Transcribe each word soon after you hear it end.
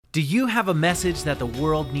Do you have a message that the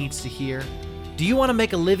world needs to hear? Do you want to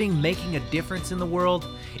make a living making a difference in the world?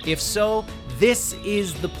 If so, this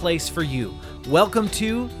is the place for you. Welcome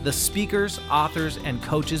to the Speakers, Authors, and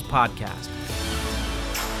Coaches Podcast.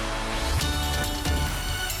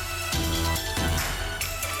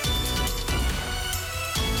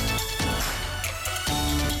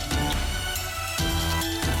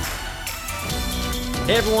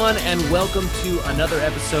 Hey everyone, and welcome to another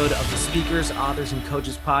episode of the Speakers, Authors, and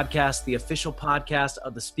Coaches Podcast, the official podcast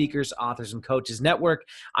of the Speakers, Authors, and Coaches Network.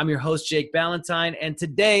 I'm your host, Jake Ballantyne, and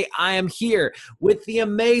today I am here with the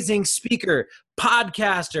amazing speaker,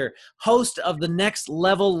 podcaster, host of the Next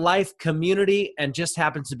Level Life community, and just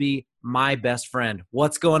happens to be my best friend.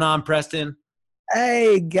 What's going on, Preston?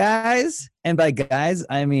 Hey, guys. And by guys,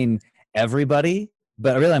 I mean everybody,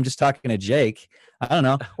 but really I'm just talking to Jake. I don't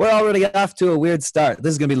know. We're already off to a weird start.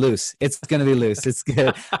 This is going to be loose. It's going to be loose. It's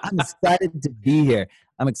good. I'm excited to be here.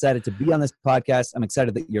 I'm excited to be on this podcast. I'm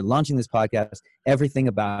excited that you're launching this podcast. Everything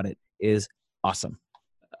about it is awesome.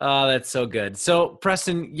 Oh, that's so good. So,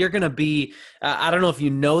 Preston, you're going to be, I don't know if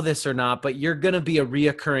you know this or not, but you're going to be a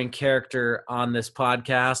reoccurring character on this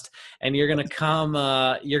podcast, and you're going to come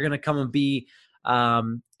and be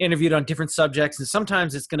interviewed on different subjects. And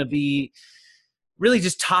sometimes it's going to be really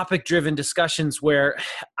just topic-driven discussions where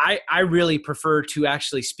I really prefer to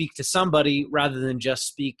actually speak to somebody rather than just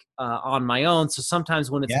speak on my own. So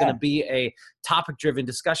sometimes when it's going to be a topic-driven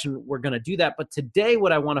discussion, we're going to do that. But today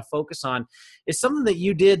what I want to focus on is something that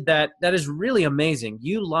you did that is really amazing.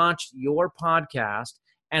 You launched your podcast,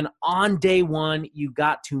 and on day one, you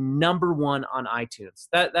got to #1 on iTunes.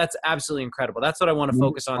 That's absolutely incredible. That's what I want to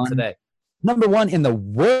focus on today. #1 in the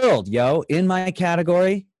world, yo, in my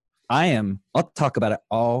category. I'll talk about it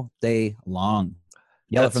all day long.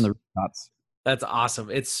 Yell it from the rooftops. That's awesome.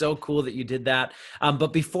 It's so cool that you did that.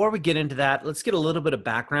 But before we get into that, let's get a little bit of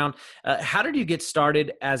background. How did you get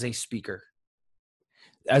started as a speaker?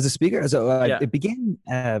 As a speaker, it began,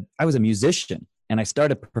 I was a musician, and I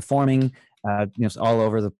started performing all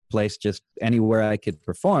over the place, just anywhere I could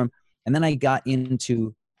perform. And then I got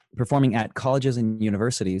into performing at colleges and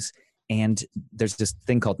universities. And there's this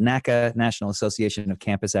thing called NACA, National Association of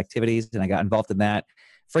Campus Activities, and I got involved in that.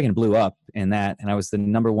 Friggin' blew up in that, and I was the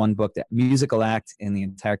 #1 booked musical act in the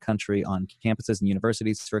entire country on campuses and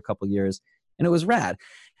universities for a couple of years, and it was rad.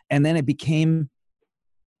 And then it became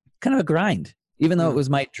kind of a grind, even though it was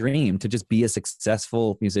my dream to just be a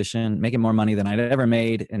successful musician, making more money than I'd ever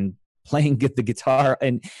made, and playing the guitar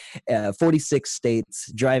in 46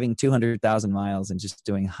 states, driving 200,000 miles, and just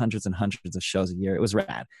doing hundreds and hundreds of shows a year. It was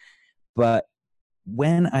rad. But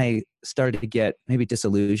when I started to get maybe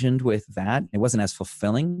disillusioned with that, it wasn't as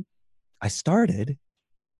fulfilling. I started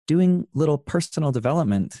doing little personal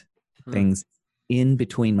development things in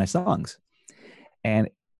between my songs. And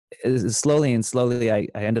slowly, I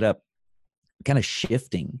ended up kind of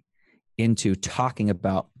shifting into talking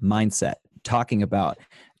about mindset, talking about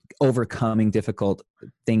overcoming difficult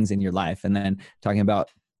things in your life, and then talking about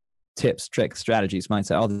tips, tricks, strategies,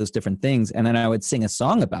 mindset, all those different things. And then I would sing a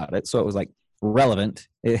song about it. So it was like relevant.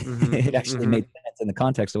 It actually made sense in the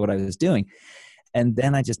context of what I was doing. And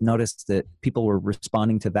then I just noticed that people were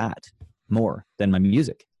responding to that more than my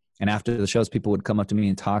music. And after the shows, people would come up to me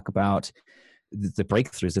and talk about the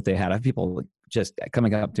breakthroughs that they had. I have people just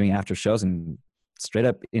coming up to me after shows and straight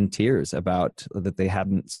up in tears about that they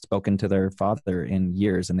hadn't spoken to their father in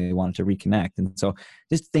years and they wanted to reconnect. And so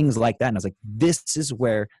just things like that. And I was like, this is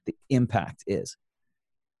where the impact is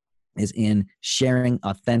in sharing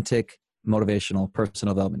authentic, motivational,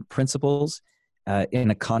 personal development principles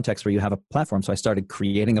in a context where you have a platform. So I started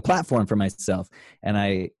creating a platform for myself, and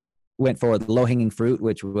I went for the low-hanging fruit,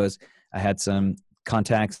 which was I had some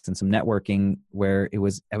contacts and some networking where I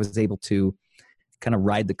was able to kind of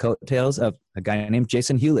ride the coattails of a guy named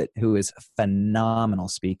Jason Hewlett, who is a phenomenal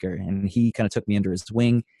speaker. And he kind of took me under his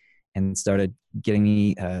wing and started getting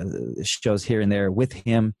me shows here and there with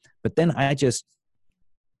him. But then I just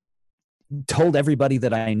told everybody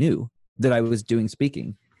that I knew that I was doing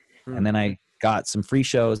speaking. And then I got some free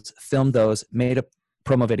shows, filmed those, made a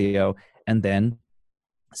promo video, and then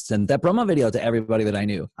sent that promo video to everybody that I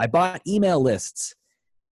knew. I bought email lists.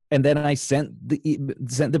 And then I sent the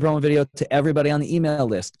promo video to everybody on the email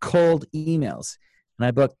list, cold emails. And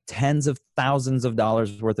I booked tens of thousands of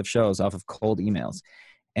dollars worth of shows off of cold emails.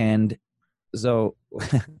 And so,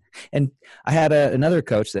 and I had another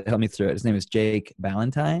coach that helped me through it. His name is Jake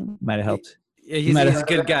Ballantyne. Might have helped. Yeah, he's a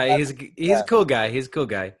good guy. He's a cool guy. He's a cool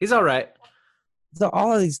guy. He's all right. So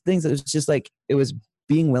all of these things, it was just like, it was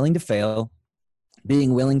being willing to fail,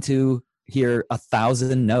 being willing to hear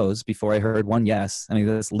 1,000 no's before I heard one yes. I mean,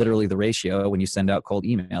 that's literally the ratio when you send out cold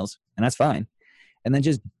emails, and that's fine. And then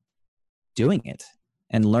just doing it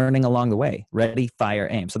and learning along the way. Ready, fire,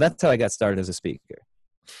 aim. So that's how I got started as a speaker.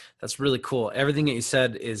 That's really cool. Everything that you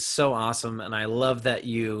said is so awesome. And I love that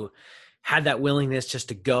you had that willingness just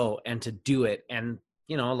to go and to do it. And,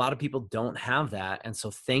 you know, a lot of people don't have that. And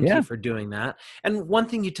so thank you for doing that. And one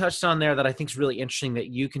thing you touched on there that I think is really interesting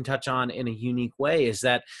that you can touch on in a unique way is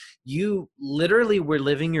that you literally were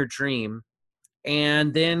living your dream,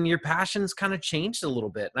 and then your passions kind of changed a little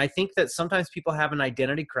bit. And I think that sometimes people have an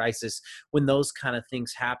identity crisis when those kind of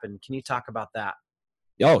things happen. Can you talk about that?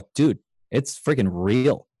 Oh, dude, it's freaking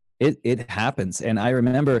real. It happens. And I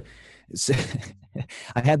remember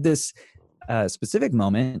I had this specific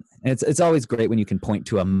moment. And it's always great when you can point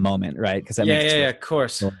to a moment, right? Because of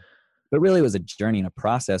course. But really it was a journey and a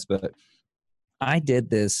process. But I did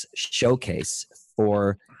this showcase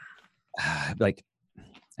for like,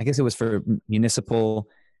 I guess it was for municipal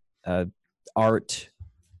art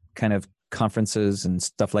kind of conferences and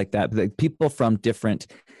stuff like that. But people from different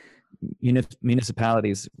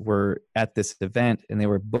municipalities were at this event, and they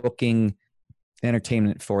were booking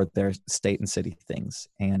entertainment for their state and city things.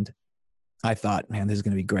 And I thought, man, this is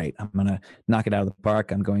going to be great. I'm going to knock it out of the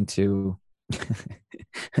park. I'm going to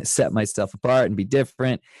set myself apart and be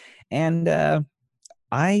different. And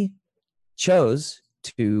I chose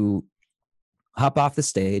to hop off the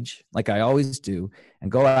stage like I always do and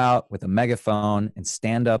go out with a megaphone and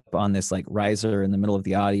stand up on this like riser in the middle of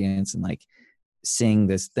the audience and like sing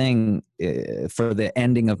this thing for the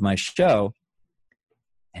ending of my show.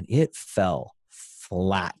 And it fell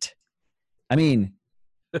flat. I mean,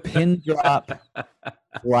 pin drop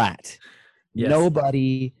flat. Yes.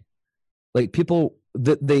 Nobody, like people,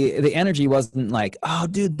 the energy wasn't like, oh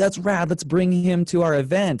dude, that's rad, let's bring him to our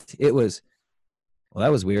event. It was, well,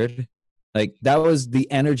 that was weird. Like that was the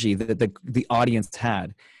energy that the audience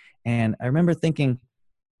had. And I remember thinking,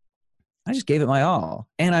 I just gave it my all,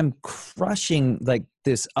 and I'm crushing like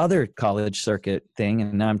this other college circuit thing.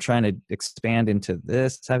 And now I'm trying to expand into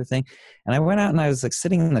this type of thing. And I went out and I was like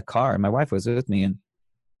sitting in the car, and my wife was with me, and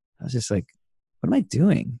I was just like, what am I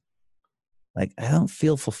doing? Like, I don't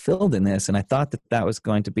feel fulfilled in this. And I thought that was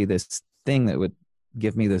going to be this thing that would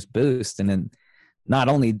give me this boost. And then not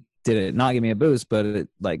only did it not give me a boost, but it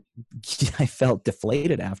like, I felt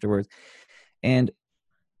deflated afterwards. And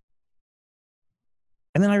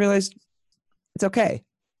then I realized it's okay.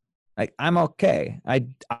 Like, I'm okay.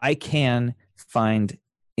 I can find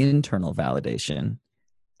internal validation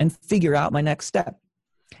and figure out my next step.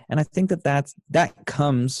 And I think that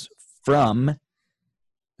comes from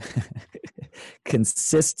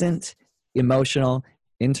consistent emotional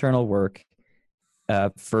internal work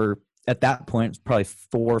for, at that point, probably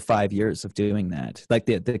 4 or 5 years of doing that. Like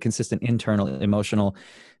the consistent internal emotional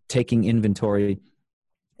taking inventory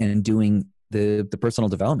and doing the personal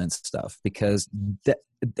development stuff, because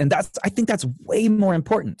I think that's way more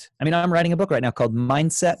important. I mean, I'm writing a book right now called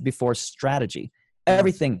Mindset Before Strategy.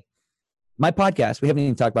 Everything, my podcast, we haven't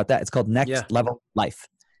even talked about that. It's called Next Level Life.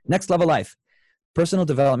 Next Level Life, personal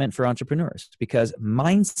development for entrepreneurs, because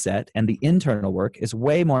mindset and the internal work is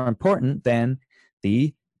way more important than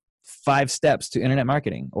the 5 steps to internet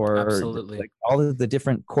marketing or like all of the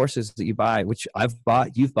different courses that you buy, which I've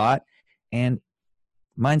bought, you've bought, and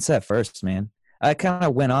mindset first, man. I kind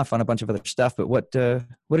of went off on a bunch of other stuff, but what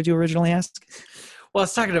did you originally ask? Well, I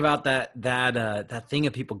was talking about that thing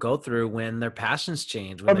that people go through when their passions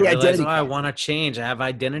change, when they realize, I want to change. I have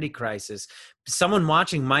identity crisis. Someone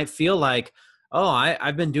watching might feel like, oh,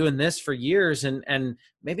 I've been doing this for years, and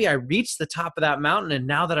maybe I reached the top of that mountain, and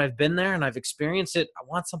now that I've been there and I've experienced it, I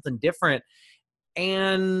want something different.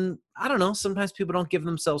 And I don't know, sometimes people don't give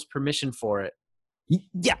themselves permission for it.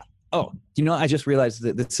 Yeah. Oh, you know, I just realized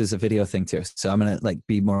that this is a video thing too. So I'm going to like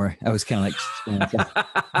be more, I was kind of like,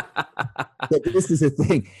 but this is the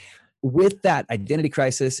thing with that identity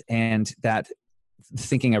crisis and that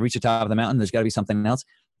thinking I reached the top of the mountain, there's got to be something else.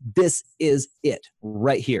 This is it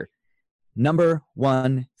right here. Number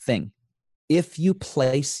one thing, if you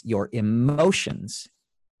place your emotions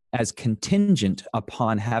as contingent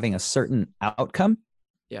upon having a certain outcome,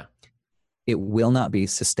 it will not be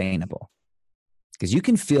sustainable. Because you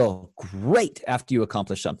can feel great after you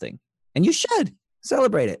accomplish something, and you should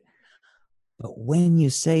celebrate it. But when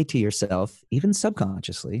you say to yourself, even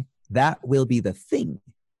subconsciously, that will be the thing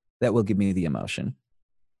that will give me the emotion,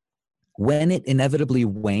 when it inevitably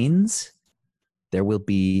wanes, there will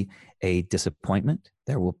be a disappointment,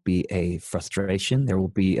 there will be a frustration, there will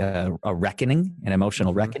be a reckoning, an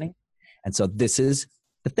emotional reckoning. And so this is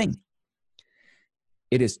the thing.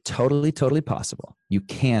 it is totally, totally possible. You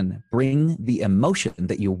can bring the emotion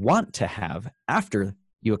that you want to have after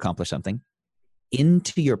you accomplish something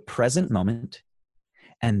into your present moment,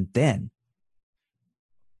 and then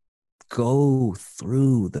go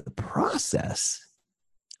through the process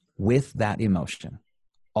with that emotion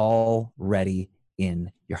already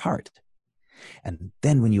in your heart. And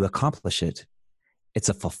then when you accomplish it, it's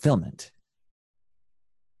a fulfillment.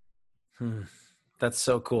 That's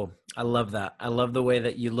so cool. I love that. I love the way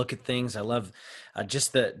that you look at things. I love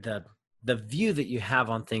just the view that you have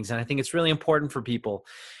on things. And I think it's really important for people.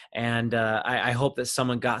 And I hope that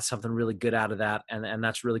someone got something really good out of that. And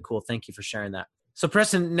that's really cool. Thank you for sharing that. So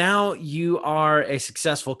Preston, now you are a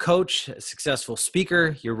successful coach, a successful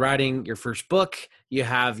speaker. You're writing your first book. You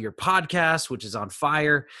have your podcast, which is on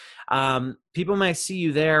fire. People might see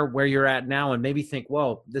you there where you're at now and maybe think,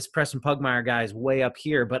 whoa, this Preston Pugmire guy is way up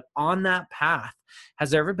here. But on that path,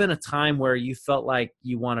 has there ever been a time where you felt like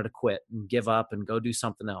you wanted to quit and give up and go do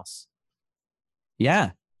something else?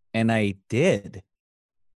 Yeah, and I did.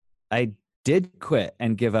 I did quit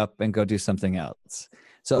and give up and go do something else.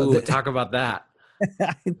 So talk about that.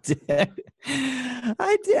 I did.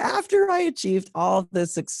 After I achieved all the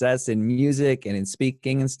success in music and in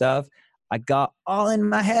speaking and stuff, I got all in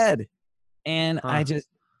my head, and I just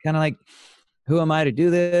kind of like, who am I to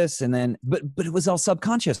do this? And then, but it was all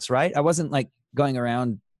subconscious, right? I wasn't like going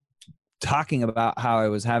around talking about how I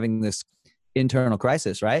was having this internal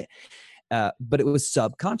crisis, right? But it was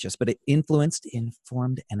subconscious, but it influenced,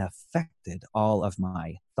 informed, and affected all of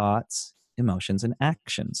my thoughts, emotions, and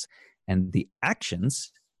actions. And the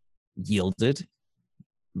actions yielded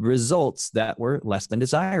results that were less than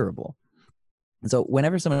desirable. And so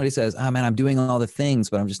whenever somebody says, oh man, I'm doing all the things,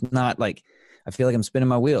 but I'm just not like, I feel like I'm spinning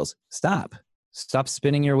my wheels. Stop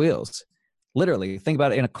spinning your wheels. Literally, think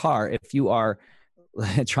about it in a car. If you are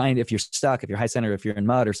if you're stuck, if you're high center, if you're in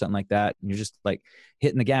mud or something like that, and you're just like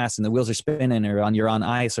hitting the gas and the wheels are spinning, or you're on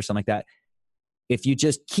ice or something like that. If you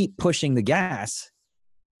just keep pushing the gas,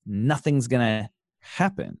 nothing's going to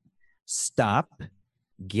happen. Stop,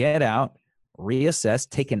 get out, reassess,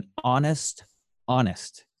 take an honest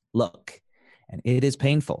look. And it is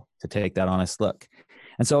painful to take that honest look.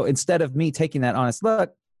 And so instead of me taking that honest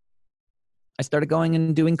look, I started going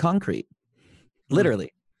and doing concrete.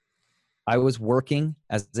 Literally. I was working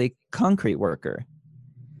as a concrete worker.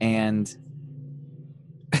 And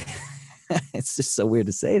it's just so weird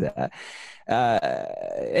to say that.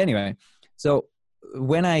 Anyway, so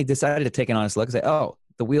when I decided to take an honest look, I say, oh,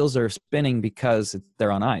 the wheels are spinning because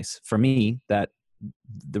they're on ice. For me, that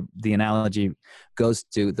the analogy goes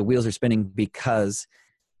to the wheels are spinning because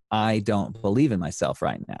I don't believe in myself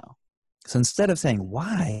right now. So instead of saying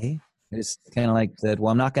why, I just kind of like said,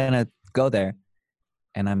 well, I'm not going to go there,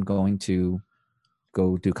 and I'm going to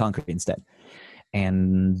go do concrete instead.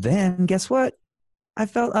 And then guess what? I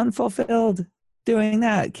felt unfulfilled doing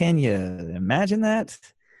that. Can you imagine that?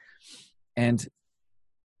 And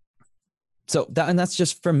so that's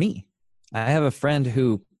just for me. I have a friend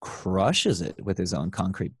who crushes it with his own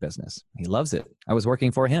concrete business. He loves it. I was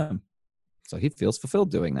working for him, so he feels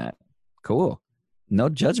fulfilled doing that. Cool. No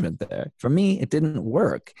judgment there. For me, it didn't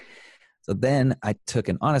work. So then I took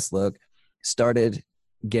an honest look, started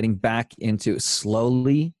getting back into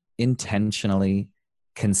slowly, intentionally,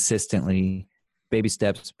 consistently, baby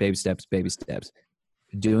steps,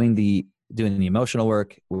 doing the emotional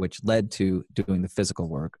work, which led to doing the physical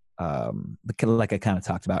work. Like I kind of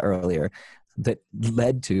talked about earlier, that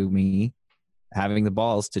led to me having the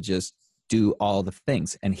balls to just do all the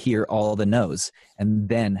things and hear all the no's and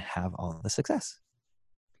then have all the success.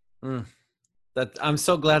 I'm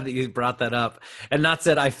so glad that you brought that up, and not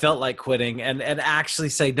said I felt like quitting, and actually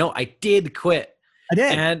say, no, I did quit. I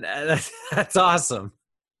did. And that's awesome.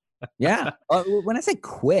 Yeah. When I say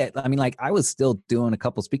quit, I mean, like I was still doing a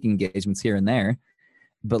couple speaking engagements here and there,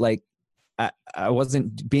 but like I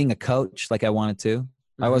wasn't being a coach like I wanted to.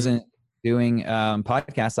 Mm-hmm. I wasn't doing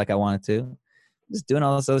podcasts like I wanted to. Just doing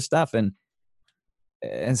all this other stuff. And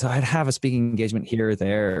so I'd have a speaking engagement here or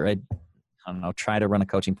there. I don't know, try to run a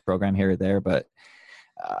coaching program here or there, but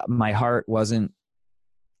my heart wasn't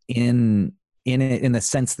in it in the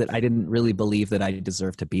sense that I didn't really believe that I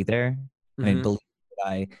deserved to be there. Mm-hmm. I didn't believe that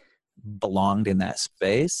I belonged in that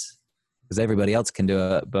space because everybody else can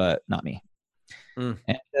do it, but not me.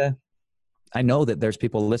 And I know that there's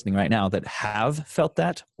people listening right now that have felt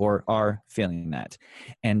that or are feeling that.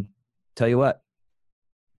 And tell you what,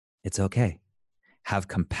 it's okay. Have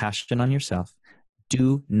compassion on yourself.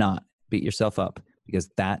 Do not beat yourself up because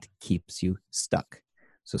that keeps you stuck.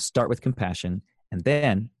 So start with compassion and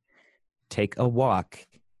then take a walk,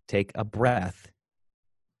 take a breath,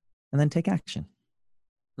 and then take action.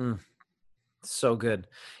 Mm, so good.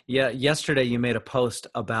 Yeah. Yesterday you made a post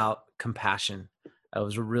about compassion. It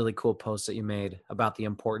was a really cool post that you made about the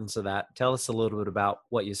importance of that. Tell us a little bit about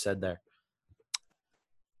what you said there.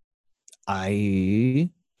 I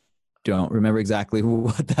don't remember exactly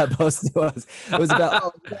what that post was. It was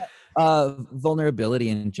about vulnerability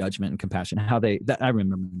and judgment and compassion. I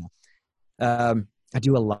remember now. I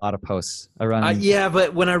do a lot of posts. I run. Yeah,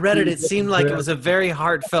 but when I read it, it seemed like it was a very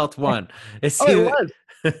heartfelt one. It Oh, it seemed, was.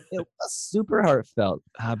 It was super heartfelt.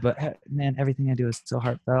 But man, everything I do is so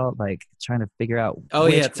heartfelt. Like trying to figure out. oh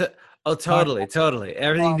which yeah, totally.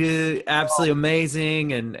 Everything you do, absolutely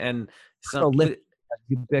amazing, and some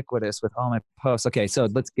ubiquitous with all my posts. Okay, so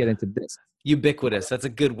let's get into this. Ubiquitous. That's a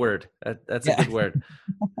good word. That's a good word.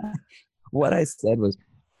 What I said was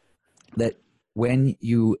that when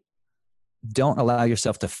you don't allow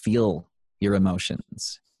yourself to feel your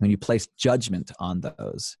emotions, when you place judgment on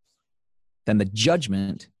those, then the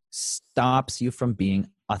judgment stops you from being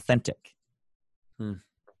authentic.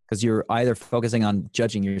 Because you're either focusing on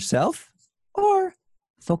judging yourself or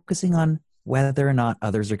focusing on whether or not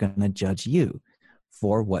others are going to judge you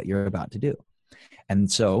for what you're about to do.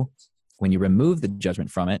 And so when you remove the judgment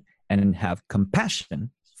from it and have compassion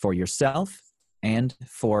for yourself and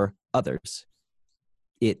for others,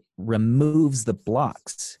 it removes the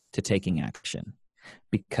blocks to taking action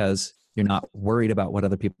because you're not worried about what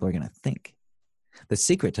other people are going to think. The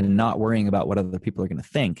secret to not worrying about what other people are going to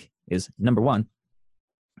think is, number one,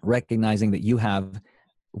 recognizing that you have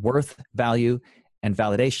worth, value, and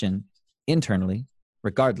validation internally,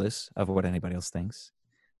 regardless of what anybody else thinks.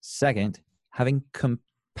 Second, having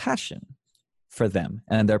compassion for them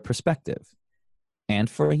and their perspective and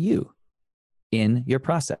for you in your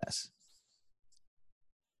process.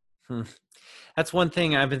 That's one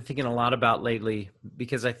thing I've been thinking a lot about lately,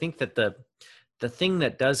 because I think that the thing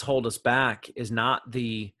that does hold us back is not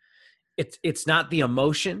it's not the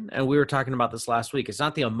emotion. And we were talking about this last week. It's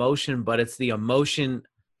not the emotion, but it's the emotion.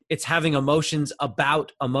 It's having emotions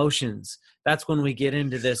about emotions. That's when we get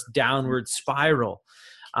into this downward spiral.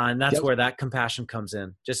 And that's where that compassion comes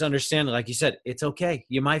in. Just understanding, like you said, it's okay.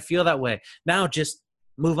 You might feel that way. Now just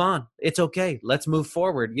move on. It's okay. Let's move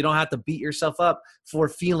forward. You don't have to beat yourself up for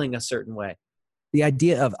feeling a certain way. The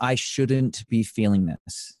idea of I shouldn't be feeling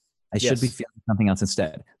this. I should be feeling something else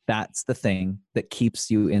instead. That's the thing that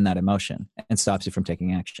keeps you in that emotion and stops you from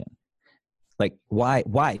taking action. Like,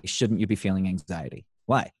 why shouldn't you be feeling anxiety?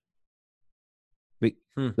 Why? Like,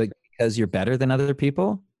 because you're better than other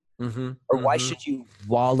people? Or why should you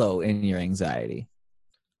wallow in your anxiety?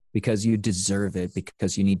 Because you deserve it,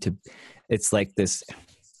 because you need to. It's like this,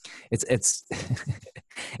 it's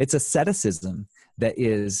it's asceticism that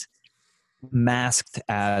is masked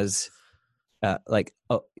as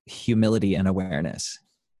humility and awareness.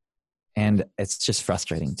 And it's just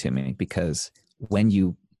frustrating to me, because when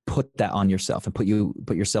you put that on yourself and put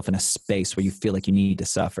yourself in a space where you feel like you need to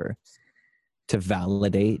suffer to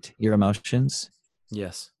validate your emotions,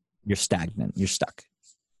 yes, you're stagnant, you're stuck.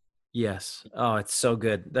 Yes. Oh, it's so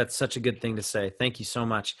good. That's such a good thing to say. Thank you so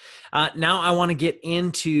much. Now I want to get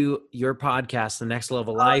into your podcast, The Next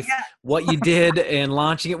Level Life, what you did in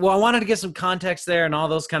launching it. Well, I wanted to get some context there and all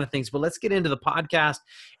those kind of things, but let's get into the podcast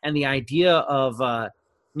and the idea of,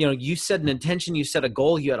 you set an intention, you set a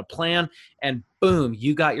goal, you had a plan, and boom,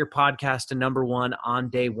 you got your podcast to #1 on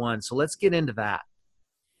day one. So let's get into that.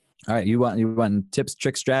 All right. You want tips,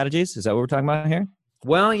 tricks, strategies? Is that what we're talking about here?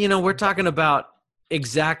 Well, we're talking about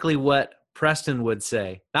exactly what Preston would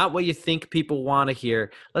say, not what you think people want to hear.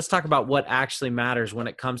 Let's talk about what actually matters when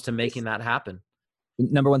it comes to making that happen.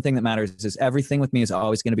 Number one thing that matters is everything with me is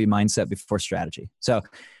always going to be mindset before strategy. So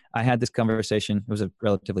I had this conversation. It was a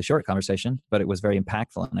relatively short conversation, but it was very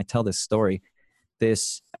impactful. And I tell this story.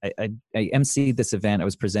 I emceed this event. I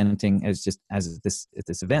was presenting at this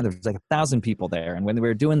event. There was like 1,000 people there. And when we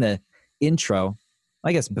were doing the intro,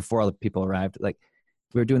 I guess before all the people arrived, like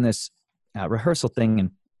we were doing this rehearsal thing,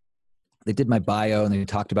 and they did my bio and they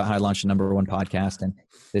talked about how I launched a #1 podcast. And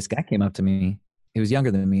this guy came up to me. He was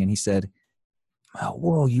younger than me, and he said,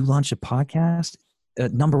 "Whoa, you launched a podcast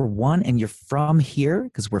 #1 and you're from here?"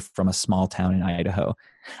 Because we're from a small town in Idaho.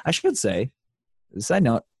 I should say, side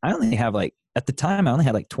note, at the time I only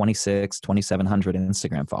had like 2,700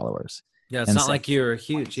 Instagram followers. Yeah. It's not like you're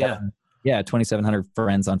huge. Yeah. 2,700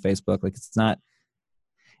 friends on Facebook. Like, it's not,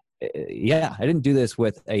 I didn't do this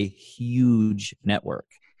with a huge network.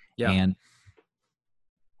 Yeah. And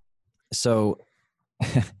so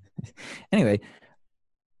anyway,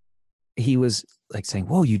 he was like saying,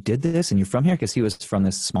 "Whoa, you did this and you're from here?" Because he was from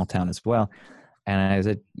this small town as well. And I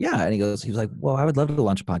said, "Yeah." And he was like, "Well, I would love to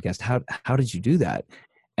launch a podcast. How did you do that?"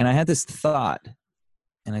 And I had this thought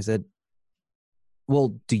And I said,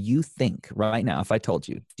 well, do you think right now, if I told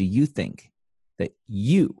you, do you think that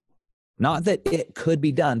you, not that it could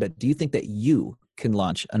be done, but do you think that you can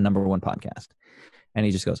launch a number one podcast? And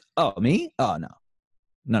he just goes, oh, me? Oh, no.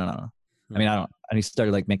 I mean, I don't. And he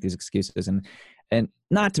started like make these excuses and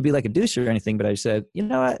not to be like a douche or anything, but I said, you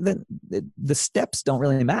know what? The steps don't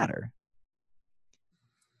really matter.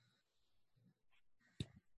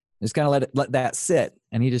 Just kind of let that sit.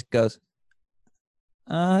 And he just goes,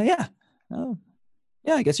 yeah. Oh,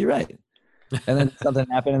 yeah, I guess you're right. And then something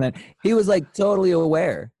happened. And then he was like totally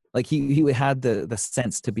aware. Like he had the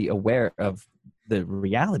sense to be aware of the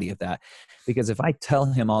reality of that. Because if I tell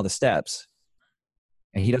him all the steps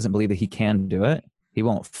and he doesn't believe that he can do it, he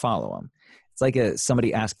won't follow them. It's like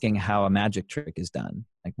somebody asking how a magic trick is done.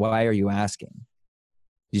 Like, why are you asking?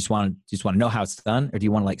 You just want to know how it's done? Or do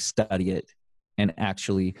you want to like study it and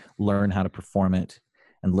actually learn how to perform it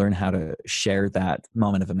and learn how to share that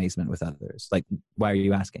moment of amazement with others? Like, why are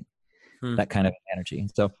you asking? That kind of energy.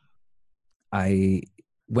 So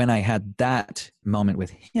when I had that moment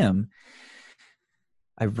with him,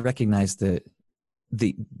 I recognized the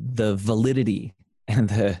validity and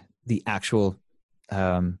the actual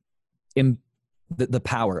the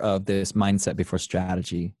power of this mindset before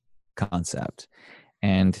strategy concept.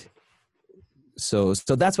 And so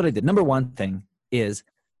that's what I did. Number one thing is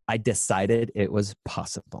I decided it was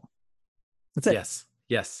possible. That's it.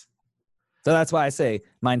 Yes. So that's why I say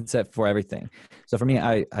mindset for everything. So for me,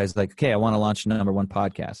 I was like, okay, I want to launch number one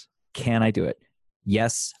podcast. Can I do it?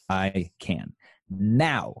 Yes, I can.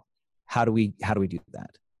 Now, how do we do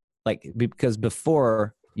that? Like, because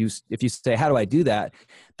before if you say, how do I do that?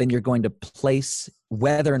 Then you're going to place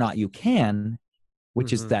whether or not you can,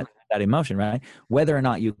 which is that emotion, right? Whether or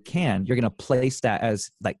not you can, you're going to place that as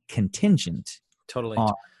like contingent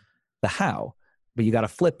on the how, but you got to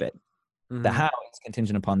flip it. The how is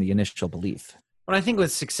contingent upon the initial belief. But I think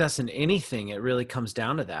with success in anything, it really comes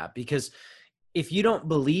down to that, because if you don't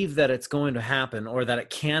believe that it's going to happen or that it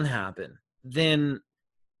can happen, then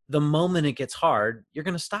the moment it gets hard, you're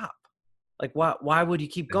going to stop. Like, why would you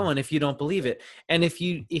keep going if you don't believe it? And if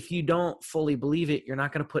you don't fully believe it, you're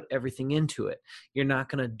not going to put everything into it. You're not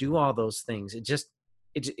going to do all those things.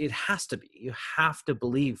 It has to be. You have to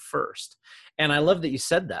believe first. And I love that you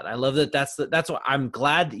said that. I love that that's what I'm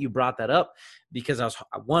glad that you brought that up, because I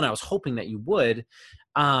was hoping that you would,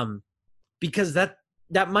 because that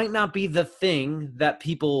might not be the thing that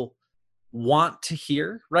people want to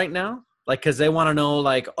hear right now. Like, cause they want to know,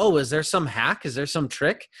 like, oh, is there some hack? Is there some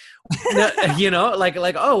trick?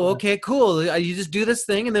 Like, oh, okay, cool. You just do this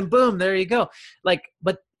thing and then boom, there you go. Like,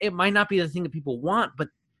 but it might not be the thing that people want, but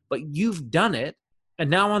you've done it.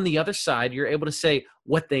 And now on the other side, you're able to say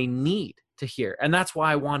what they need to hear. And that's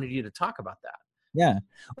why I wanted you to talk about that. Yeah.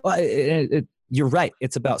 Well, you're right.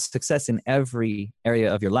 It's about success in every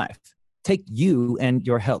area of your life. Take you and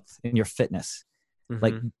your health and your fitness.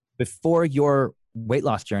 Like, before your weight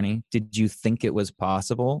loss journey, did you think it was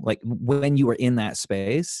possible? Like, when you were in that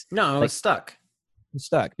space? No, I was stuck. You're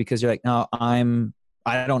stuck because you're like, no, I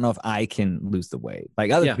don't know if I can lose the weight.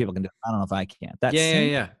 Like, other people can do it. I don't know if I can. That's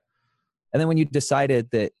yeah. And then when you decided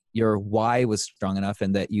that your why was strong enough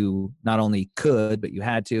and that you not only could, but you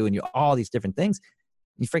had to, and you all these different things,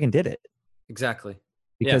 you freaking did it. Exactly.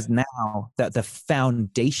 Because now that the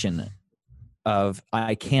foundation of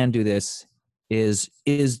I can do this is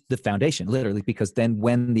the foundation, literally, because then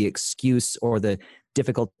when the excuse or the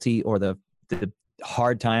difficulty or the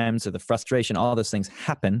hard times or the frustration, all those things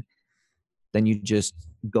happen, then you just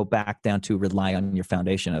go back down to rely on your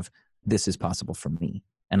foundation of this is possible for me.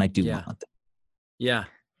 And I do want that. Yeah,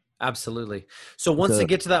 absolutely. So once they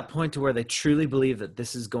get to that point to where they truly believe that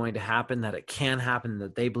this is going to happen, that it can happen,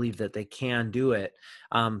 that they believe that they can do it,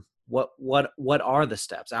 what are the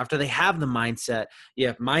steps? After they have the mindset, you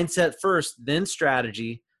have mindset first, then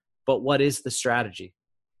strategy. But what is the strategy?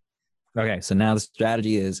 Okay, so now the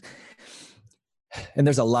strategy is, and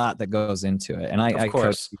there's a lot that goes into it. And I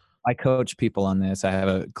coach people on this. I have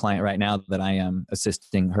a client right now that I am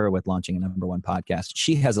assisting her with launching a number one podcast.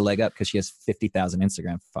 She has a leg up because she has 50,000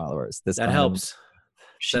 Instagram followers. That helps.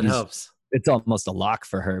 It's almost a lock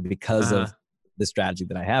for her because of the strategy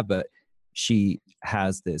that I have. But she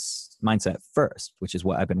has this mindset first, which is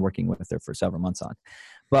what I've been working with her for several months on.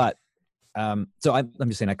 But so I'm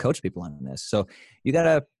just saying I coach people on this. So you got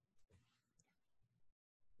to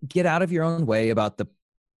get out of your own way about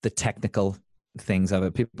the technical things of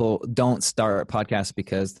it. People don't start podcasts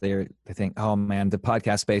because they think, oh man, the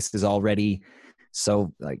podcast space is already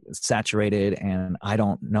so like saturated and I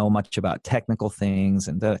don't know much about technical things.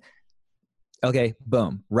 And Okay,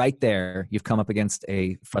 boom. Right there, you've come up against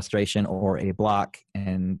a frustration or a block.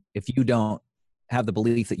 And if you don't have the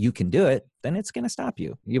belief that you can do it, then it's going to stop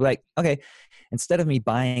you. You're like, okay, instead of me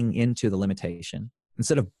buying into the limitation,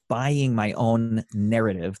 instead of buying my own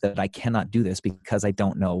narrative that I cannot do this because I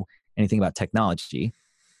don't know anything about technology,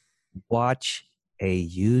 watch a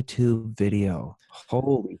YouTube video.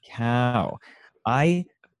 Holy cow. I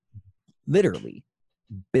literally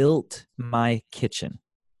built my kitchen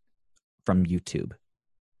from YouTube.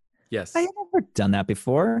 Yes. I had never done that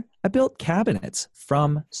before. I built cabinets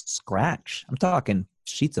from scratch. I'm talking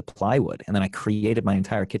sheets of plywood. And then I created my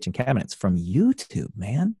entire kitchen cabinets from YouTube,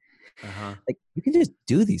 man. Like, you can just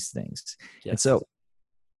do these things. Yes. And so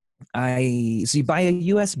you buy a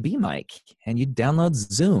USB mic and you download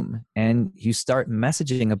Zoom and you start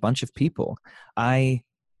messaging a bunch of people.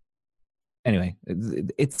 Anyway,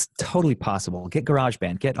 it's totally possible. Get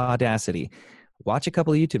GarageBand, get Audacity, watch a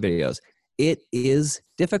couple of YouTube videos. It is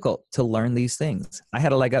difficult to learn these things. I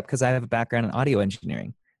had a leg up because I have a background in audio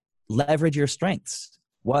engineering. Leverage your strengths.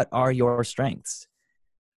 What are your strengths?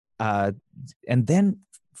 And then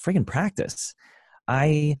friggin' practice.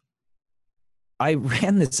 I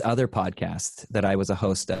ran this other podcast that I was a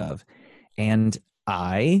host of, and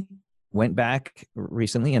I went back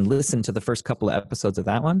recently and listened to the first couple of episodes of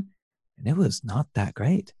that one, and it was not that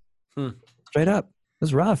great. Straight up. It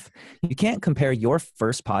was rough. You can't compare your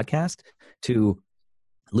first podcast to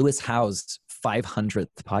Lewis Howes' 500th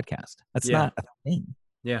podcast. That's not a thing.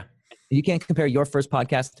 Yeah. You can't compare your first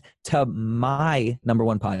podcast to my number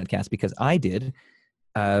one podcast because I did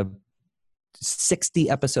 60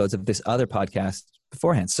 episodes of this other podcast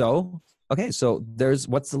beforehand. So, okay, so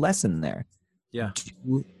what's the lesson there? Yeah.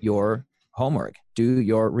 Do your homework, do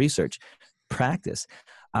your research, practice.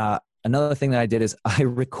 Another thing that I did is I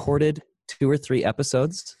recorded 2 or 3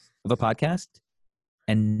 episodes of a podcast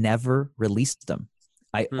and never released them.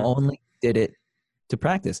 I only did it to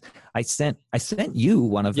practice. I sent you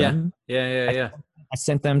one of them. Yeah. I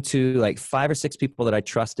sent them to like 5 or 6 people that I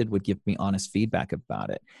trusted would give me honest feedback about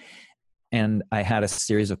it. And I had a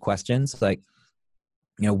series of questions like,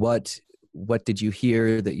 what did you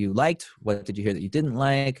hear that you liked? What did you hear that you didn't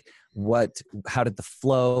like? How did the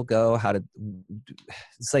flow go?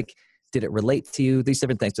 Did it relate to you? These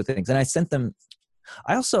different types of things. And I sent them.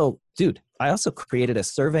 I also created a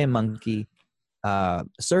SurveyMonkey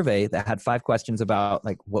survey that had 5 questions about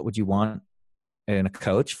like, what would you want in a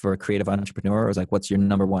coach for a creative entrepreneur? It was like, what's your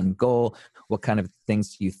number one goal? What kind of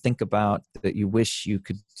things do you think about that you wish you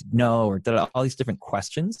could know? Or all these different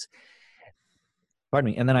questions.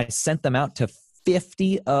 Pardon me. And then I sent them out to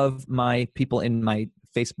 50 of my people in my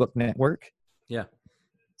Facebook network. Yeah.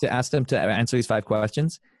 To ask them to answer these 5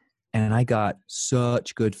 questions. And I got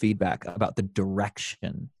such good feedback about the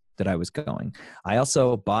direction that I was going. I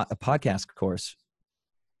also bought a podcast course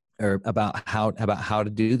about how to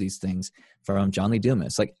do these things from John Lee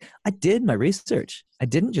Dumas. Like, I did my research. I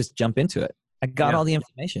didn't just jump into it. I got all the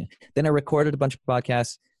information. Then I recorded a bunch of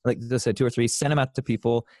podcasts, like I said, 2 or 3, sent them out to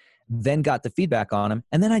people, then got the feedback on them.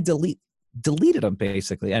 And then I deleted them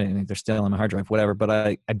basically. I didn't think they're still on my hard drive, whatever, but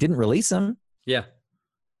I didn't release them. Yeah.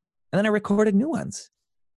 And then I recorded new ones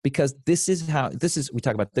because we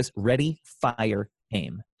talk about this: ready, fire,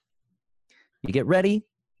 aim. You get ready,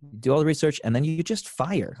 you do all the research, and then you just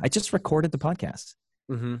fire. I just recorded the podcast.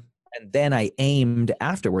 And then I aimed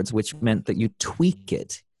afterwards, which meant that you tweak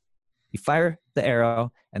it. You fire the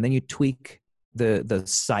arrow, and then you tweak the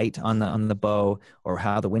sight on the bow, or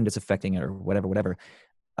how the wind is affecting it, or whatever,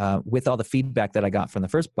 with all the feedback that I got from the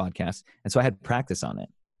first podcast. And so I had practice on it.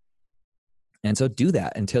 And so do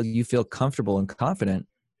that until you feel comfortable and confident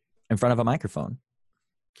in front of a microphone.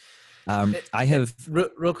 I have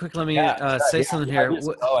real quick. Let me say something here.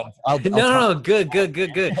 I'll no.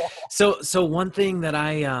 Good. So one thing that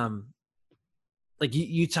I like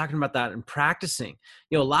you talking about that and practicing.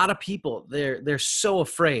 A lot of people they're so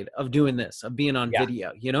afraid of doing this, of being on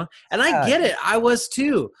video. And I get it. I was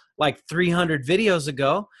too. Like 300 videos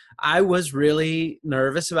ago, I was really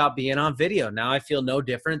nervous about being on video. Now I feel no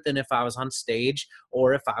different than if I was on stage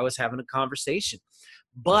or if I was having a conversation.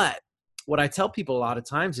 But what I tell people a lot of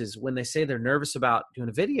times is when they say they're nervous about doing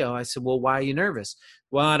a video, I said, well, why are you nervous?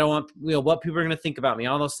 Well, I don't want, what people are going to think about me,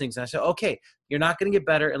 all those things. And I said, okay, you're not going to get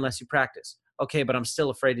better unless you practice. Okay, but I'm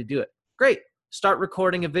still afraid to do it. Great. Start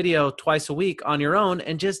recording a video twice a week on your own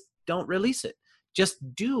and just don't release it. Just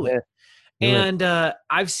do it. And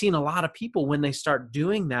I've seen a lot of people, when they start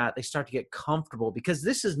doing that, they start to get comfortable because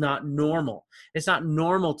this is not normal. It's not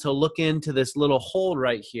normal to look into this little hole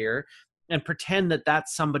right here and pretend that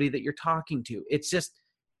that's somebody that you're talking to. It just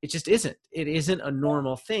isn't. It isn't a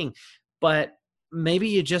normal thing. But maybe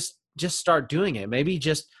you just just start doing it.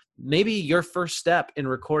 Maybe your first step in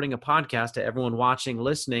recording a podcast to everyone watching,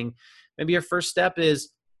 listening, maybe your first step is,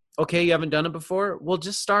 okay, you haven't done it before. Well,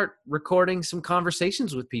 just start recording some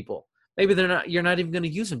conversations with people. Maybe you're not even going to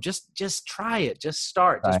use them. Just try it. Just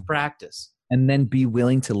start, just practice. And then be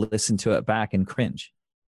willing to listen to it back and cringe.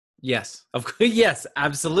 Yes. Of course. Yes,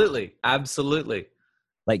 absolutely. Absolutely.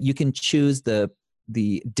 Like you can choose the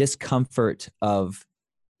discomfort of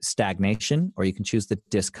stagnation, or you can choose the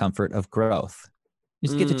discomfort of growth. You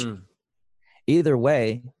just get to choose. Either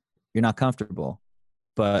way, you're not comfortable.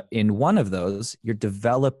 But in one of those, you're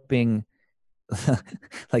developing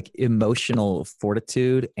like emotional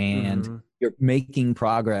fortitude, and you're making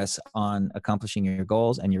progress on accomplishing your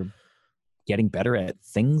goals, and you're getting better at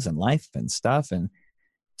things and life and stuff. And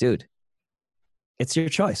dude, it's your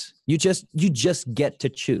choice. You just get to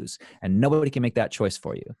choose, and nobody can make that choice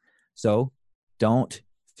for you. So don't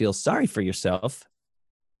feel sorry for yourself.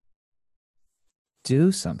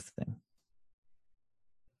 Do something.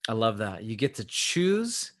 I love that. You get to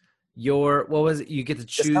choose your, what was it? You get to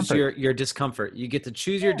choose your discomfort. You get to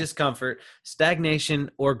choose your discomfort, stagnation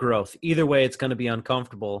or growth. Either way, it's going to be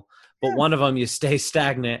uncomfortable, but one of them you stay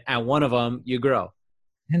stagnant and one of them you grow.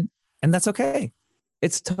 And that's okay.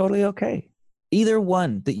 It's totally okay. Either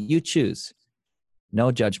one that you choose,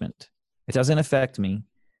 no judgment. It doesn't affect me.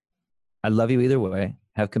 I love you either way.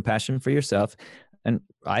 Have compassion for yourself. And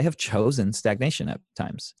I have chosen stagnation at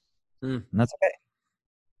times. And that's okay.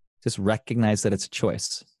 Just recognize that it's a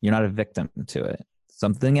choice. You're not a victim to it.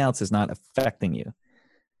 Something else is not affecting you.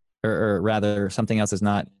 Or rather, something else is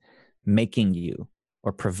not making you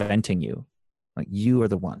or preventing you. Like, you are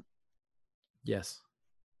the one. Yes.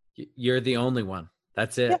 You're the only one.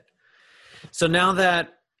 That's it. Yeah. So now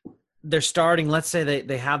that they're starting, let's say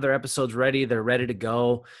they have their episodes ready, they're ready to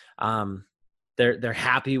go. They're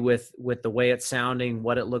happy with the way it's sounding,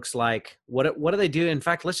 what it looks like. What do they do? In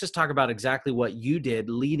fact, let's just talk about exactly what you did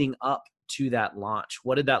leading up to that launch.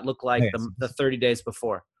 What did that look like the 30 days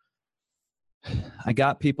before? I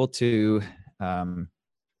got people to,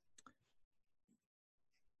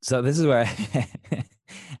 so this is where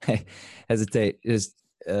I hesitate, is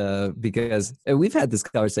because we've had this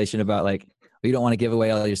conversation about, like, you don't want to give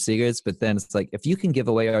away all your secrets, but then it's like, if you can give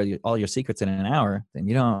away all your secrets in an hour, then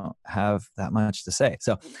you don't have that much to say.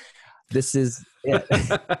 So this is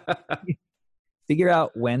figure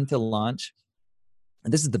out when to launch.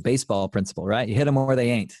 And this is the baseball principle, right? You hit them where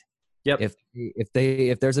they ain't. Yep.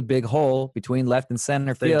 If there's a big hole between left and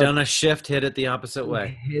center field, they've done a shift, hit it the opposite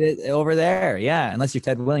way. Hit it over there. Yeah. Unless you're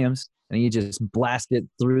Ted Williams and you just blast it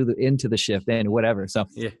into the shift and whatever. So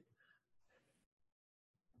yeah.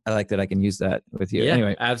 I like that I can use that with you. Yeah,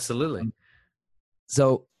 anyway, absolutely.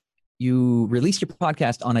 So you release your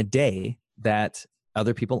podcast on a day that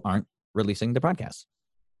other people aren't releasing the podcast,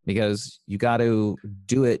 because you got to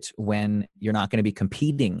do it when you're not going to be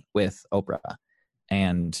competing with Oprah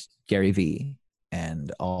and Gary Vee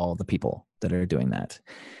and all the people that are doing that.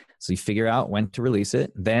 So you figure out when to release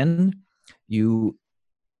it. Then you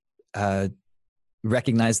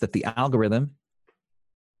recognize that the algorithm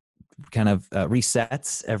kind of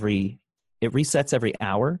resets every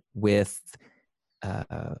hour with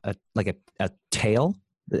a tail,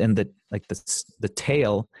 and the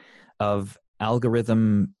tail of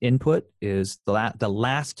algorithm input is the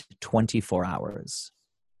last 24 hours.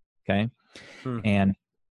 Okay. And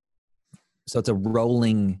so it's a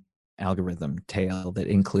rolling algorithm tail that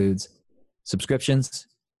includes subscriptions,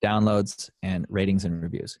 downloads, and ratings and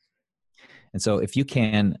reviews. And so if you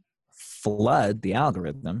can flood the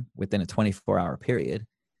algorithm within a 24-hour period,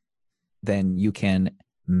 then you can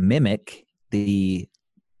mimic the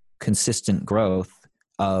consistent growth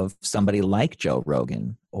of somebody like Joe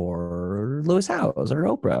Rogan or Lewis Howes or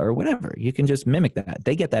Oprah or whatever. You can just mimic that.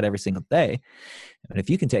 They get that every single day. And if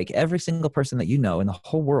you can take every single person that you know in the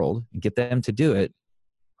whole world and get them to do it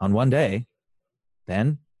on one day,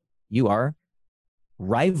 then you are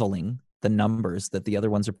rivaling the numbers that the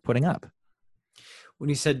other ones are putting up. When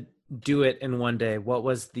you said do it in one day, what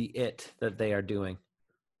was the it that they are doing?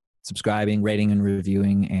 Subscribing, rating and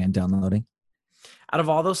reviewing, and downloading. Out of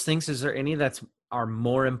all those things, is there any are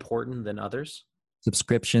more important than others?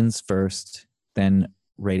 Subscriptions first, then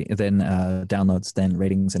downloads, then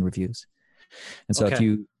ratings and reviews. And so if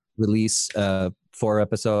you release 4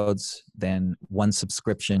 episodes, then 1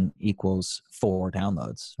 subscription equals 4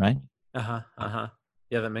 downloads, right?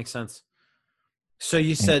 Yeah, that makes sense. So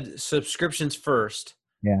you said subscriptions first,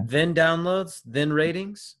 then downloads, then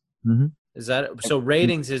ratings? Mm-hmm. Is that so?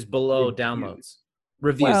 Ratings is below downloads.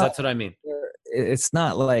 Reviews, well, that's what I mean. It's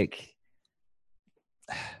not like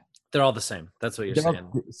they're all the same. That's what you're saying.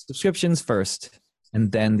 Subscriptions first,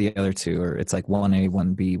 and then the other two are, it's like 1A,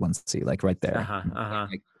 1B, 1C, like right there.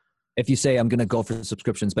 Like, if you say I'm going to go for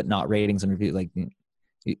subscriptions, but not ratings and review, like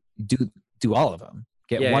do all of them.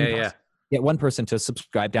 Get one person to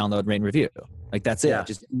subscribe, download, rate, and review. Like that's it.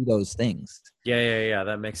 Just do those things. Yeah.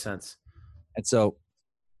 That makes sense. And so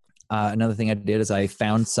another thing I did is I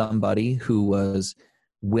found somebody who was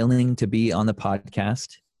willing to be on the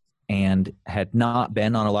podcast and had not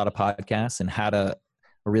been on a lot of podcasts and had a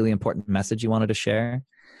really important message he wanted to share.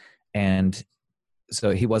 And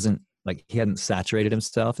so he wasn't like, he hadn't saturated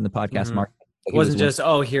himself in the podcast market. It wasn't just,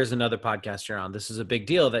 oh, here's another podcast you're on. This is a big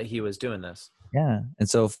deal that he was doing this. Yeah. And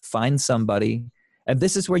so find somebody, and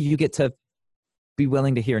this is where you get to be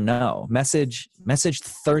willing to hear no. Message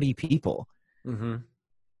 30 people on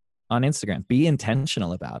Instagram. Be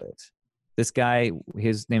intentional about it. This guy,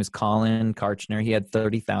 his name is Colin Karchner. He had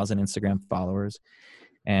 30,000 Instagram followers.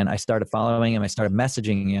 And I started following him. I started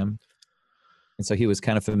messaging him. And so he was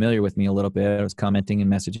kind of familiar with me a little bit. I was commenting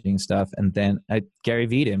and messaging stuff. And then I Gary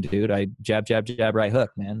V'd him, dude. I jab, right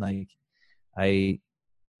hook, man. Like I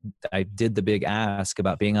did the big ask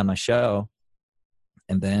about being on my show.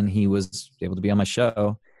 And then he was able to be on my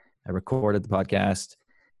show. I recorded the podcast.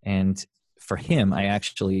 And for him, I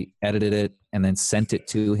actually edited it and then sent it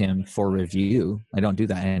to him for review. I don't do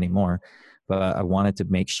that anymore. But I wanted to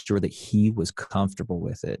make sure that he was comfortable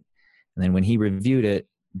with it. And then when he reviewed it,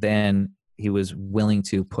 then he was willing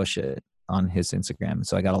to push it on his Instagram.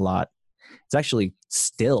 So I got a lot. It's actually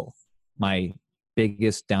still my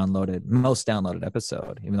most downloaded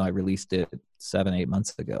episode, even though I released it 7-8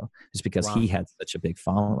 months ago, just because he had such a big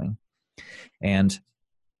following. And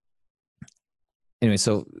anyway,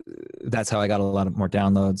 so that's how I got a lot more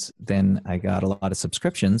downloads. Then I got a lot of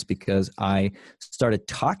subscriptions because I started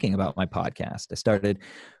talking about my podcast. I started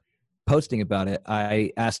posting about it.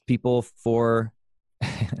 I asked people for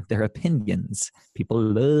their opinions. People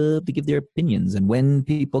love to give their opinions. And when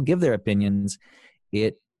people give their opinions,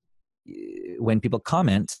 when people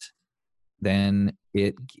comment, then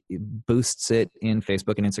it boosts it in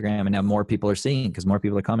Facebook and Instagram, and now more people are seeing because more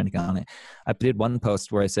people are commenting on it. I did one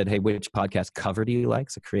post where I said, hey, which podcast cover do you like?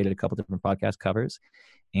 So I created a couple different podcast covers,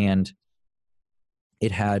 and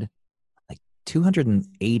it had like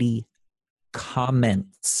 280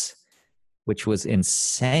 comments, which was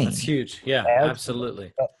insane. That's huge. Yeah,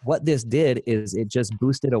 absolutely. But what this did is it just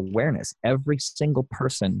boosted awareness. Every single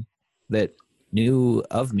person that knew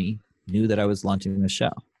of me knew that I was launching the show.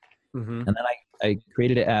 And then I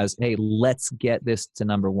created it as, hey, let's get this to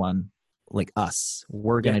number one, like us.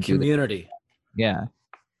 We're going to do community. Yeah.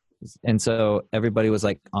 And so everybody was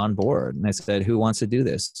like on board. And I said, who wants to do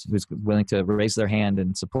this? Who's willing to raise their hand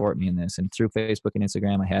and support me in this? And through Facebook and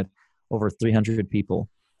Instagram, I had over 300 people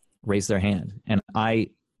raise their hand. And I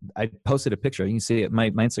posted a picture. You can see it.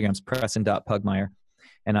 My Instagram's preston.pugmire.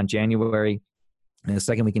 And on January, in the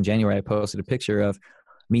second week in January, I posted a picture of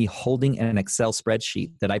me holding an Excel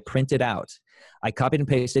spreadsheet that I printed out. I copied and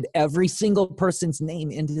pasted every single person's name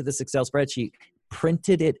into this Excel spreadsheet,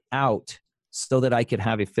 printed it out so that I could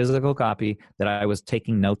have a physical copy that I was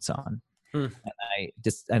taking notes on. And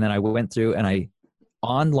then I went through and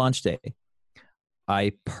on launch day,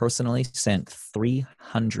 I personally sent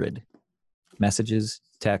 300 messages,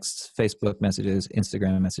 texts, Facebook messages,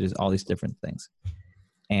 Instagram messages, all these different things.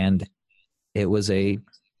 And it was a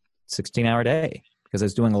 16-hour day, because I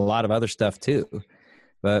was doing a lot of other stuff too.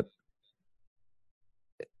 But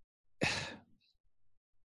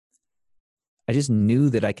I just knew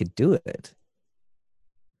that I could do it.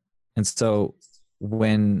 And so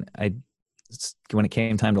when it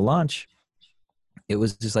came time to launch, it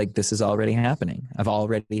was just like, this is already happening. I've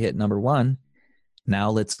already hit number one. Now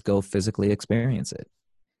let's go physically experience it.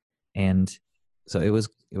 And so it was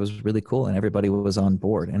really cool, and everybody was on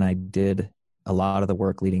board, and I did a lot of the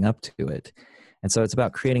work leading up to it. And so it's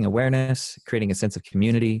about creating awareness, creating a sense of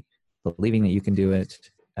community, believing that you can do it,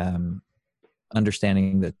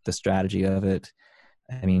 understanding the strategy of it.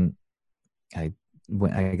 I mean, I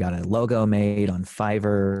got a logo made on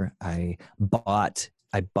Fiverr. I bought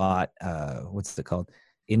what's it called?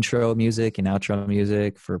 Intro music and outro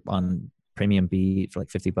music on Premium Beat for like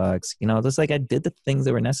 $50. You know, just like I did the things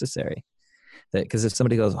that were necessary. Because if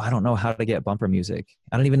somebody goes, I don't know how to get bumper music,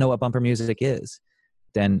 I don't even know what bumper music is,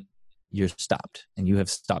 then you're stopped, and you have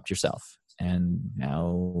stopped yourself. And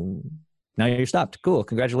now you're stopped. Cool.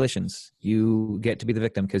 Congratulations. You get to be the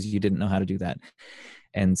victim because you didn't know how to do that.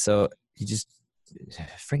 And so you just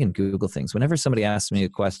freaking Google things. Whenever somebody asks me a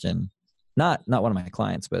question, not one of my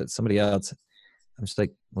clients, but somebody else, I'm just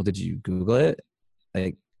like, well, did you Google it?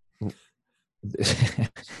 Like,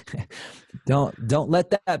 don't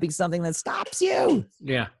let that be something that stops you.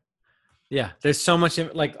 Yeah. Yeah. There's so much,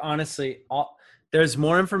 like, honestly, there's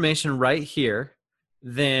more information right here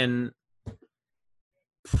than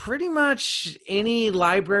pretty much any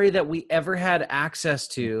library that we ever had access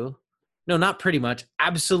to. No, not pretty much.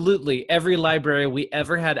 Absolutely every library we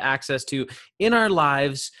ever had access to in our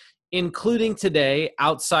lives, including today,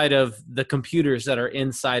 outside of the computers that are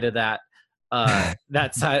inside of that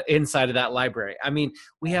inside of that library. I mean,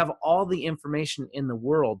 we have all the information in the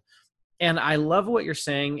world. And I love what you're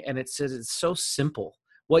saying. And it says it's so simple.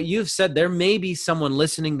 What you've said, there may be someone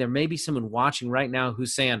listening, there may be someone watching right now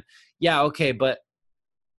who's saying, yeah, okay, but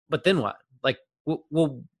then what? Like,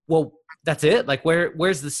 well, that's it. Like,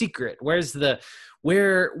 where's the secret? Where is the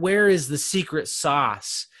secret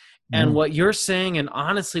sauce? And what you're saying, and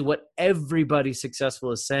honestly, what everybody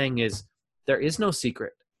successful is saying is there is no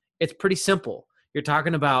secret. It's pretty simple. You're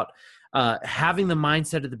talking about having the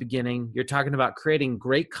mindset at the beginning. You're talking about creating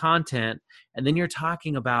great content, and then you're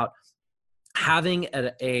talking about having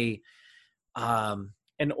an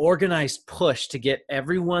organized push to get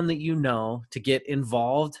everyone that you know to get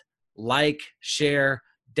involved, like, share,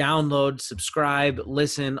 download, subscribe,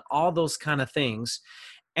 listen, all those kind of things.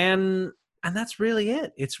 And that's really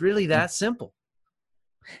it. It's really that simple.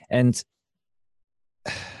 And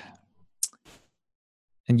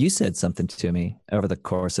you said something to me over the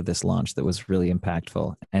course of this launch that was really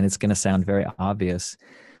impactful. And it's going to sound very obvious,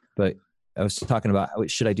 but I was talking about,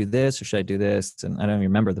 should I do this or should I do this? And I don't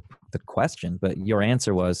remember the question, but your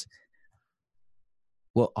answer was,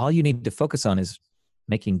 well, all you need to focus on is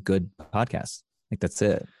making good podcasts. Like, that's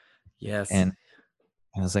it. Yes. And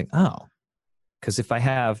I was like, oh, because if I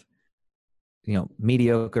have,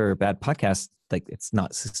 mediocre or bad podcasts, like, it's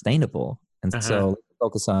not sustainable. And so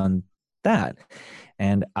focus on that.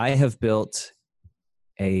 And I have built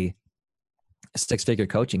a 6-figure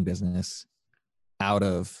coaching business out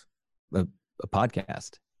of a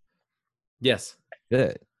podcast. Yes.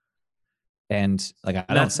 Good. And like,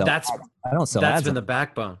 I don't sell that's ads. Been the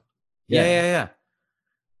backbone. Yeah.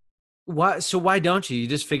 Why don't you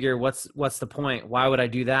just figure what's the point? Why would I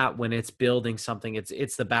do that when it's building something?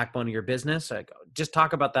 It's the backbone of your business. Like, just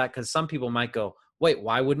talk about that, because some people might go, wait,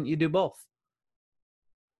 why wouldn't you do both?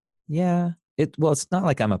 Yeah. It's not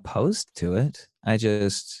like I'm opposed to it. I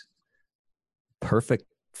just perfect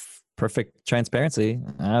transparency.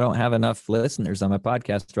 I don't have enough listeners on my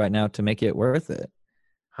podcast right now to make it worth it.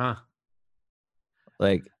 Huh.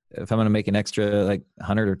 Like, if I'm going to make an extra like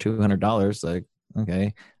 $100 or $200, like,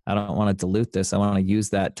 okay, I don't want to dilute this. I want to use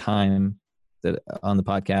that time that on the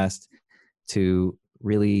podcast to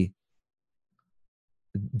really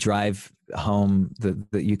drive home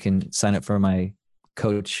that you can sign up for my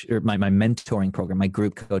coach or my mentoring program, my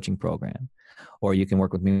group coaching program, or you can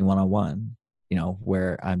work with me one-on-one,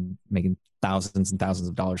 where I'm making thousands and thousands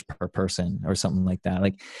of dollars per person or something like that.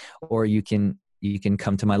 Like, or you can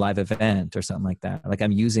come to my live event or something like that. Like,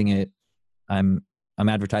 I'm using it. I'm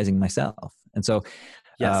advertising myself. And so,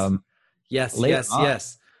 yes.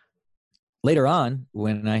 Later on,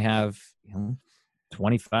 when I have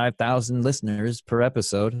 25,000 listeners per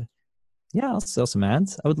episode, yeah, I'll sell some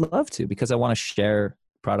ads. I would love to, because I want to share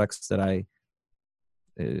products that I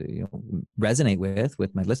resonate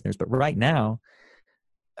with my listeners. But right now,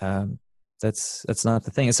 that's not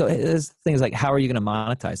the thing. And so the thing is, like, how are you going to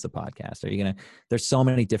monetize the podcast? There's so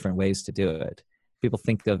many different ways to do it. People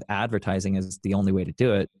think of advertising as the only way to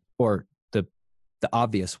do it, or the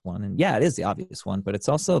obvious one. And yeah, it is the obvious one, but it's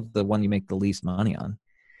also the one you make the least money on.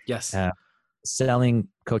 Yes. Selling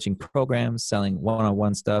coaching programs, selling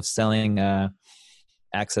one-on-one stuff, selling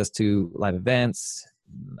access to live events,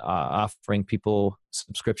 offering people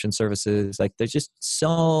subscription services. Like, there's just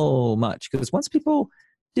so much. Because once people,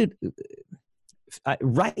 dude,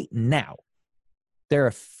 right now, there are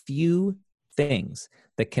a few things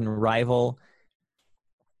that can rival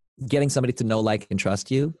getting somebody to know, like, and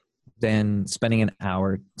trust you than spending an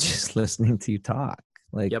hour just listening to you talk.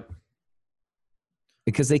 Like, yep.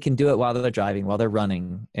 Because they can do it while they're driving, while they're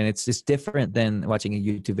running. And it's just different than watching a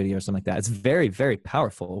YouTube video or something like that. It's very, very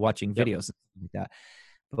powerful watching videos like that.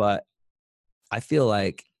 But I feel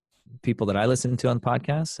like people that I listen to on the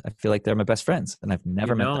podcast, I feel like they're my best friends, and I've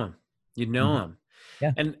never met them. You know them.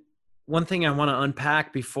 Yeah. And one thing I want to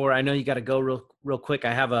unpack before, I know you got to go real quick.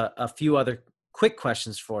 I have a few other quick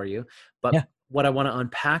questions for you, but what I want to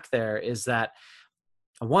unpack there is that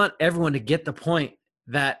I want everyone to get the point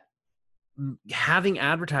that having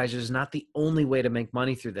advertisers is not the only way to make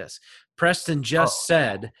money through this. Preston just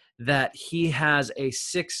said that he has a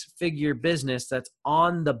 6-figure business that's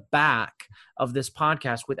on the back of this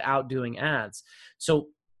podcast without doing ads. So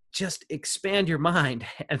just expand your mind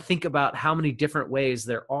and think about how many different ways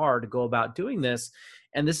there are to go about doing this.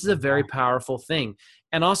 And this is a very powerful thing.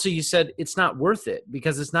 And also you said it's not worth it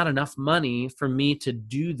because it's not enough money for me to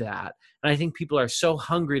do that. And I think people are so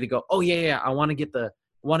hungry to go, oh yeah, I want to get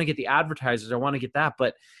the advertisers. I want to get that.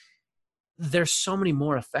 But there's so many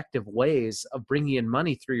more effective ways of bringing in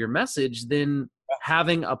money through your message than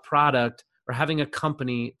having a product or having a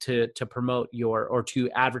company to promote or to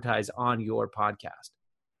advertise on your podcast.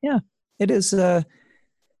 Yeah, it is.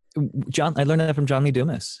 John, I learned that from John Lee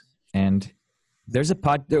Dumas, and there is a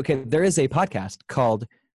podcast called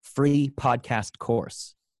Free Podcast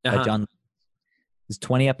Course by John. It's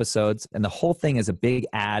 20 episodes, and the whole thing is a big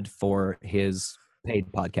ad for his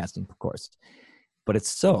paid podcasting course. But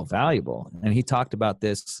it's so valuable. And he talked about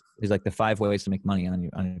this. He's like the 5 ways to make money on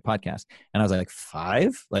your podcast. And I was like,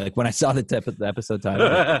 5? Like when I saw the episode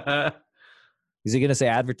title, is he going to say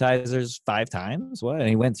advertisers 5 times? What? And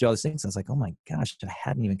he went through all these things. I was like, oh my gosh, I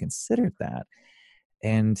hadn't even considered that.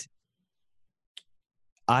 And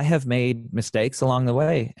I have made mistakes along the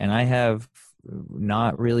way, and I have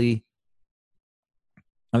not really,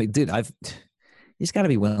 dude, you just got to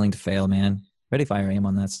be willing to fail, man. Ready, fire, aim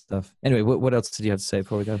on that stuff. Anyway, what else did you have to say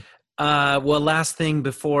before we go? Well, last thing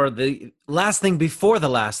before the last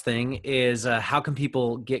thing is how can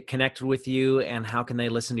people get connected with you, and how can they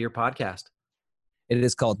listen to your podcast? It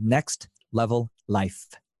is called Next Level Life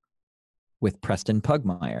with Preston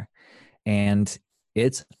Pugmire, and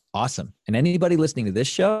it's awesome. And anybody listening to this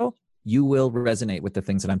show, you will resonate with the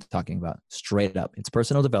things that I'm talking about. Straight up, it's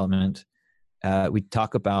personal development. We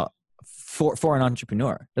talk about for an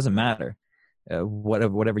entrepreneur. Doesn't matter.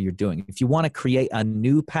 Whatever you're doing. If you want to create a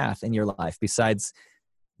new path in your life besides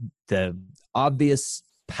the obvious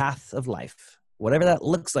path of life, whatever that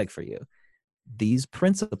looks like for you, these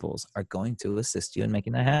principles are going to assist you in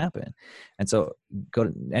making that happen. And so go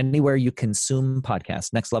to anywhere you consume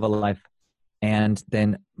podcasts, Next Level Life. And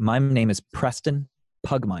then my name is Preston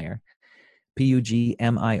Pugmire,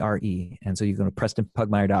 Pugmire. And so you go to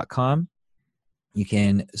PrestonPugmire.com. You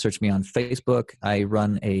can search me on Facebook. I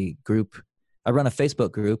run a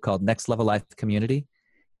Facebook group called Next Level Life Community,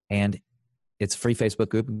 and it's a free Facebook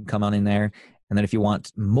group. You can come on in there. And then if you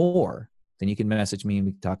want more, then you can message me and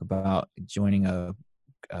we can talk about joining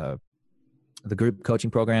the group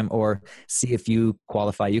coaching program, or see if you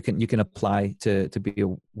qualify. You can apply to be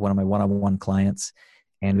one of my one-on-one clients,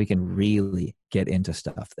 and we can really get into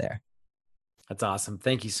stuff there. That's awesome.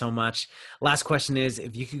 Thank you so much. Last question is,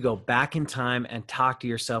 if you could go back in time and talk to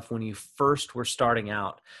yourself when you first were starting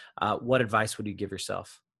out, what advice would you give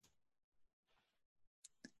yourself?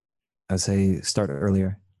 I'd say start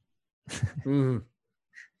earlier. I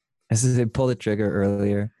say pull the trigger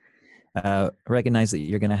earlier. Recognize that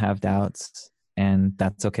you're going to have doubts, and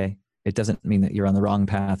that's okay. It doesn't mean that you're on the wrong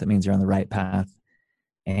path. It means you're on the right path.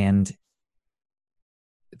 And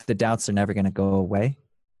the doubts are never going to go away.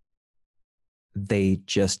 They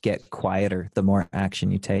just get quieter the more action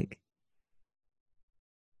you take.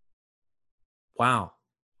 Wow.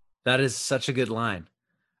 That is such a good line.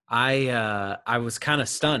 I was kind of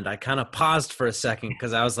stunned. I kind of paused for a second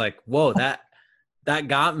because I was like, whoa, that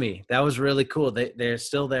got me. That was really cool. They're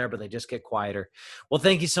still there, but they just get quieter. Well,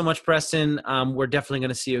 thank you so much, Preston. We're definitely going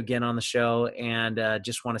to see you again on the show. And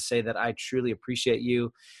just want to say that I truly appreciate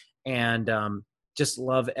you, and just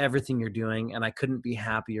love everything you're doing. And I couldn't be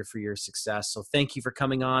happier for your success. So thank you for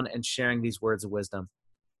coming on and sharing these words of wisdom.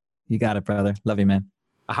 You got it, brother. Love you, man.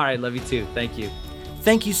 All right. Love you too. Thank you.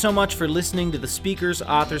 Thank you so much for listening to the Speakers,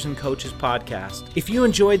 Authors, and Coaches podcast. If you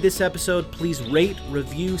enjoyed this episode, please rate,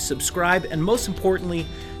 review, subscribe, and most importantly,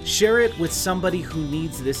 share it with somebody who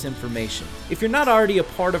needs this information. If you're not already a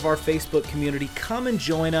part of our Facebook community, come and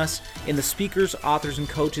join us in the Speakers, Authors, and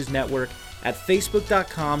Coaches Network at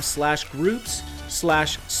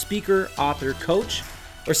facebook.com/groups/speaker author coach,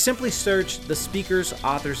 or simply search the Speakers,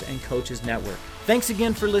 Authors, and Coaches Network. Thanks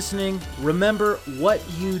again for listening. Remember, what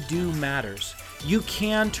you do matters. You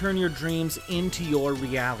can turn your dreams into your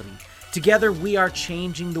reality. Together, we are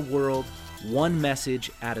changing the world one message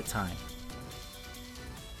at a time.